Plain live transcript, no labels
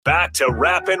Back to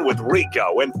Rapping with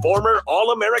Rico and former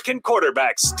All-American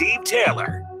quarterback Steve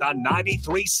Taylor on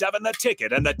 93.7 The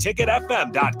Ticket and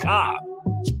theticketfm.com.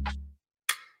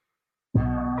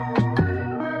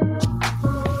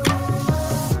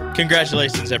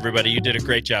 Congratulations, everybody. You did a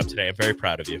great job today. I'm very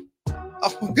proud of you.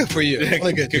 Oh, good for you.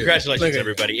 Look at Congratulations,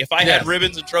 everybody. If I had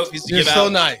ribbons and trophies to give so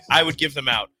out, nice. I would give them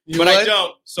out. You but would? I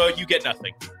don't, so you get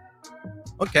nothing.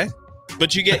 Okay.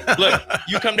 But you get, look,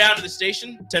 you come down to the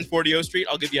station, 1040 O Street,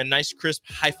 I'll give you a nice, crisp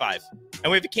high five.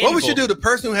 And we have a candy What we bowl. should do, the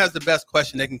person who has the best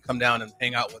question, they can come down and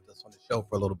hang out with us on the show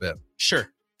for a little bit. Sure.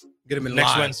 Get them in Next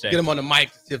line. Wednesday. Get them on the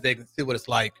mic to see if they can see what it's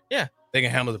like. Yeah. They can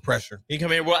handle the pressure. You can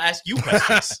come here, we'll ask you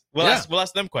questions. We'll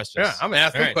ask them questions. Yeah, I'm going to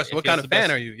ask them a question. What kind of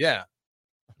fan are you? Yeah.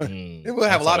 We'll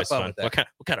have a lot of fun with that. What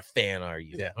kind of fan are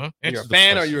you? Yeah. Huh? You're a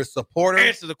fan or you're a supporter?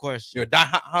 Answer the question. You're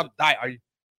how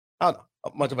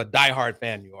much of a diehard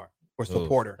fan you are or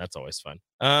supporter? Ooh, that's always fun.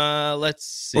 Let's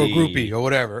see. Or groupie or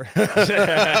whatever.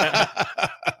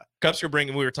 Cupster we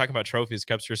were talking about trophies.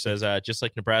 Cupster says, just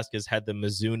like Nebraska's had the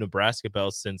Mizzou-Nebraska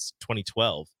belt since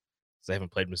 2012. So they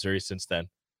haven't played Missouri since then.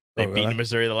 They beat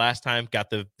Missouri the last time, got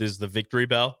the victory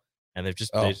bell, and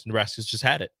Nebraska's just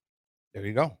had it. There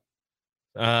you go.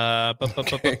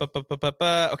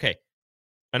 Okay.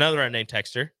 Another unnamed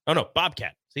texter. Oh no,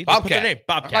 Bobcat. See, Bobcat. Put their name.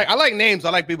 Bobcat. I like names.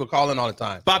 I like people calling all the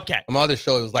time. Bobcat. On my other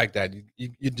show, it was like that.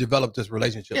 You develop this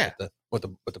relationship with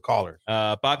the callers.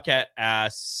 Bobcat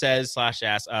says /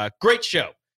 asks, great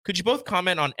show. Could you both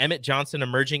comment on Emmett Johnson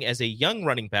emerging as a young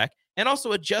running back and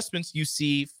also adjustments you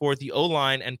see for the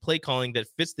O-line and play calling that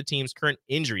fits the team's current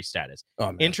injury status?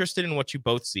 Interested in what you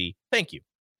both see. Thank you.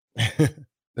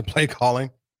 The play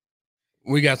calling.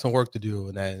 We got some work to do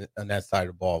on that side of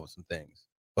the ball with some things.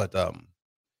 But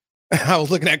I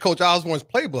was looking at Coach Osborne's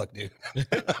playbook, dude.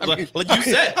 Like you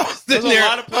said, there's a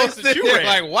lot of plays that you ran.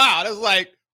 Like, wow, that's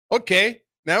like, okay,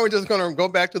 now we're just gonna go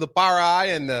back to the power eye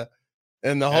and the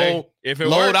whole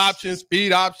load option,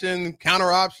 speed option,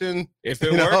 counter option. If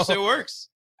it works, it works.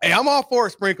 Hey, I'm all for a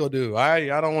sprinkle, dude.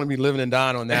 I don't want to be living and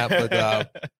dying on that, but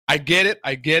I get it.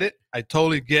 I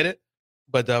totally get it.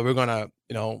 But we're gonna,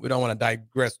 we don't want to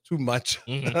digress too much.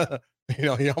 Mm-hmm. He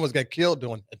almost got killed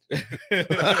doing it.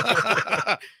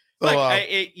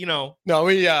 No,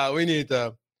 we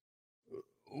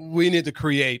need to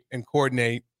create and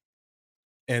coordinate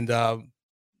and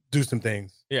do some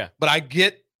things. Yeah. But I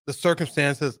get the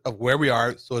circumstances of where we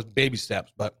are, so it's baby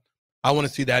steps. But I want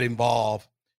to see that evolve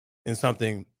in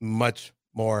something much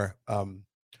more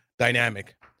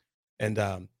dynamic,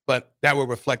 and but that will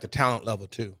reflect the talent level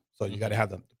too. So you got to have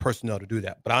the personnel to do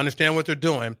that. But I understand what they're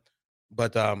doing.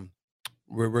 But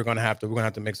we're gonna have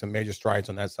to make some major strides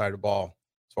on that side of the ball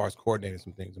as far as coordinating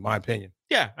some things, in my opinion.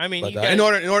 Yeah, I mean, but, in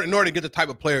order to get the type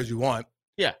of players you want,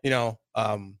 yeah, so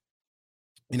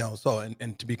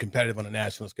and to be competitive on a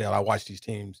national scale, I watch these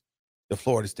teams, the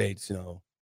Florida States,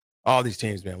 all these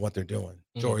teams, man, what they're doing,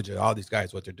 Georgia, all these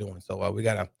guys, what they're doing. So but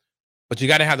you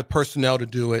gotta have the personnel to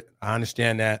do it. I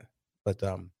understand that, but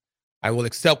I will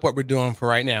accept what we're doing for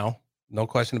right now, no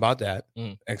question about that,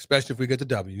 especially if we get the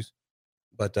W's.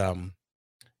 But so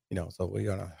we're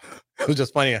gonna. It was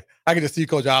just funny. I could just see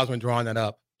Coach Osborne drawing that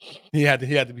up. He had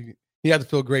to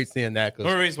feel great seeing that.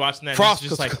 Everybody's watching that. Frost,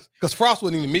 just because Frost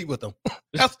wouldn't even meet with him.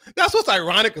 That's what's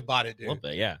ironic about it, dude. A little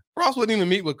bit, yeah. Frost wouldn't even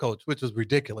meet with Coach, which was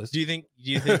ridiculous. Do you think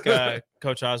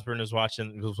Coach Osborne was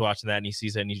watching that and he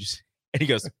sees it and he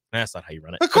goes, "That's not how you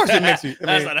run it." Of course, it makes you.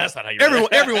 That's not how you run it.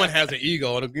 Everyone has an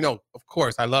ego, and of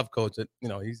course, I love Coach.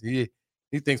 He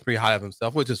thinks pretty high of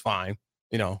himself, which is fine.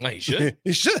 He should.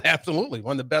 He should, absolutely,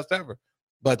 one of the best ever.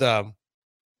 But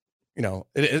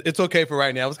it's okay for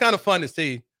right now. It was kind of fun to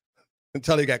see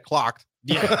until he got clocked.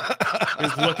 Yeah,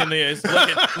 he's looking to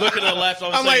the left. All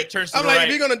of a sudden, he turns to the right. If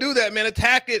you're gonna do that, man,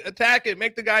 attack it.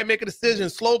 Make the guy make a decision.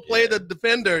 Slow play the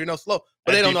defender. Slow.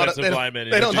 But they don't know how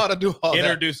to do all that.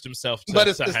 Introduced himself. But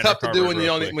it's tough to do when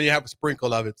you have a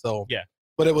sprinkle of it. So yeah.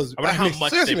 But it was. How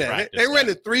much they practiced. They ran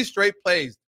the 3 straight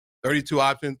plays. 32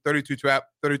 option, 32 trap,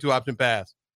 32 option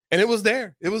pass. And it was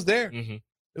there. Mm-hmm. It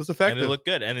was effective. And it looked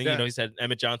good. And then, he said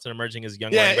Emmett Johnson emerging as a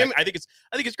young running back. I think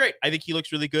it's great. I think he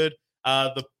looks really good.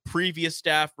 The previous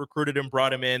staff recruited him,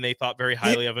 brought him in. They thought very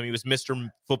highly of him. He was Mr.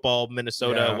 Football,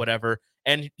 Minnesota, whatever.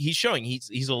 And he's showing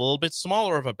he's a little bit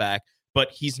smaller of a back,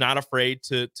 but he's not afraid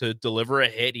to deliver a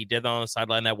hit. He did that on the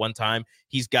sideline that one time.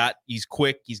 He's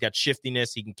quick. He's got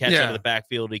shiftiness. He can catch out of the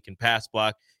backfield. He can pass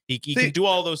block. He can do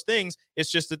all those things.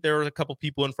 It's just that there were a couple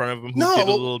people in front of him who did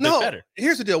a little bit better.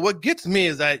 Here's the deal. What gets me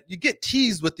is that you get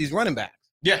teased with these running backs.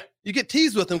 Yeah. You get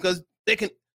teased with them because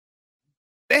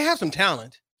they have some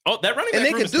talent. Oh, that running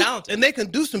back room is talented. And they can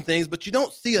do some things, but you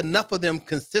don't see enough of them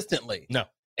consistently. No.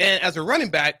 And as a running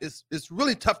back, it's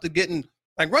really tough to get in.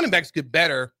 Like running backs get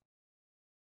better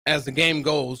as the game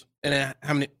goes and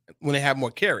when they have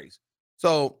more carries.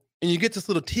 So, and you get this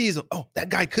little tease of, oh, that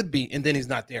guy could be, and then he's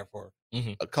not there for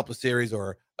a couple of series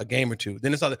or a game or two.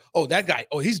 Then it's other, oh, that guy,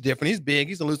 oh, he's different. He's big.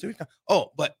 He's elusive.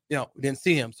 Oh, but, we didn't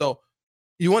see him. So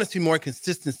you want to see more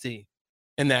consistency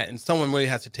in that, and someone really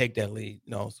has to take that lead,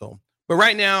 So, but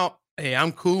right now, hey,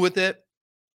 I'm cool with it.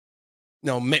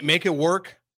 Make it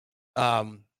work.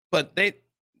 But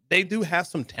they do have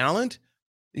some talent.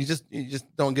 You just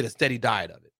don't get a steady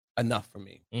diet of it enough for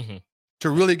me to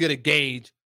really get a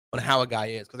gauge on how a guy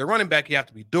is. Because a running back, you have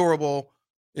to be durable.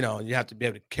 You have to be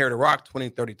able to carry the rock 20,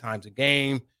 30 times a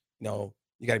game. You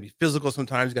got to be physical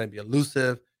sometimes. You got to be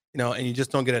elusive, and you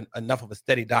just don't get enough of a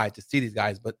steady diet to see these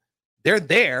guys. But they're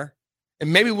there,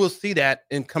 and maybe we'll see that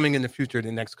coming in the future in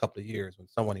the next couple of years when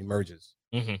someone emerges.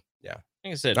 Yeah.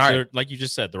 Like I said, right. Like you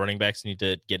just said, the running backs need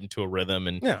to get into a rhythm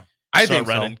and I start think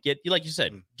running. So. Like you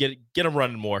said, get them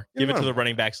running more. Give it to the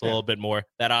running backs a little bit more.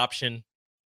 That option.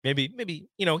 Maybe,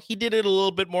 he did it a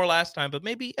little bit more last time, but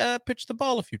maybe pitch the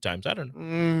ball a few times. I don't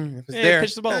know. If it's there.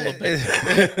 Pitch the ball a little bit.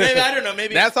 Maybe, I don't know.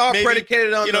 Maybe that's all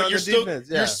predicated on you're the still, defense.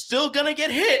 You're still gonna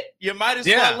get hit. You might as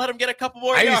well let him get a couple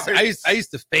more yards. I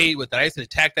used to fade with it. I used to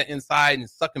attack that inside and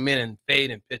suck him in and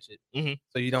fade and pitch it.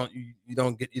 So you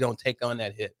don't take on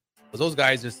that hit. Because those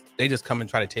guys just come and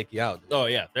try to take you out. Oh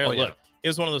yeah, look. It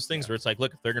was one of those things where it's like,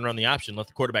 look, if they're gonna run the option, let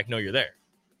the quarterback know you're there.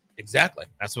 Exactly.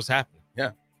 That's what's happening.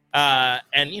 Yeah.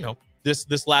 And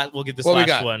this last, we'll get this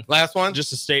last one. Last one.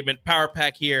 Just a statement. Power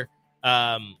pack here.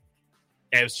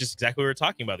 It was just exactly what we were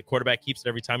talking about. The quarterback keeps it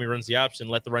every time he runs the option.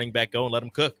 Let the running back go and let him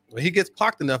cook. Well, he gets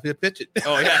clocked enough, he'll pitch it.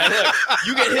 Oh yeah. Look,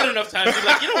 you get hit enough times, you're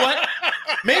like, you know what?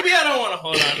 Maybe I don't want to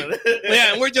hold on to this.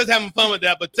 Yeah, and we're just having fun with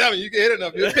that. But tell me, you get hit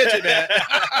enough, you'll pitch it, man.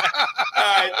 All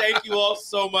right, thank you all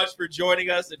so much for joining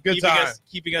us and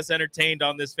keeping us entertained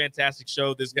on this fantastic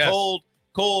show. This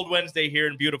cold Wednesday here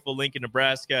in beautiful Lincoln,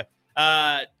 Nebraska.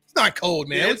 It's not cold,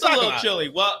 man. It's a little chilly.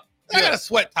 Well, I got a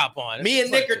sweat top on. Me and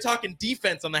Nick are talking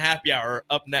defense on the happy hour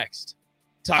up next.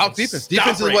 Defense.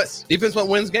 Defense is what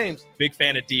wins games. Big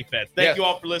fan of defense. Thank you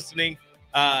all for listening.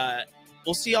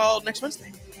 We'll see y'all next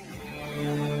Wednesday.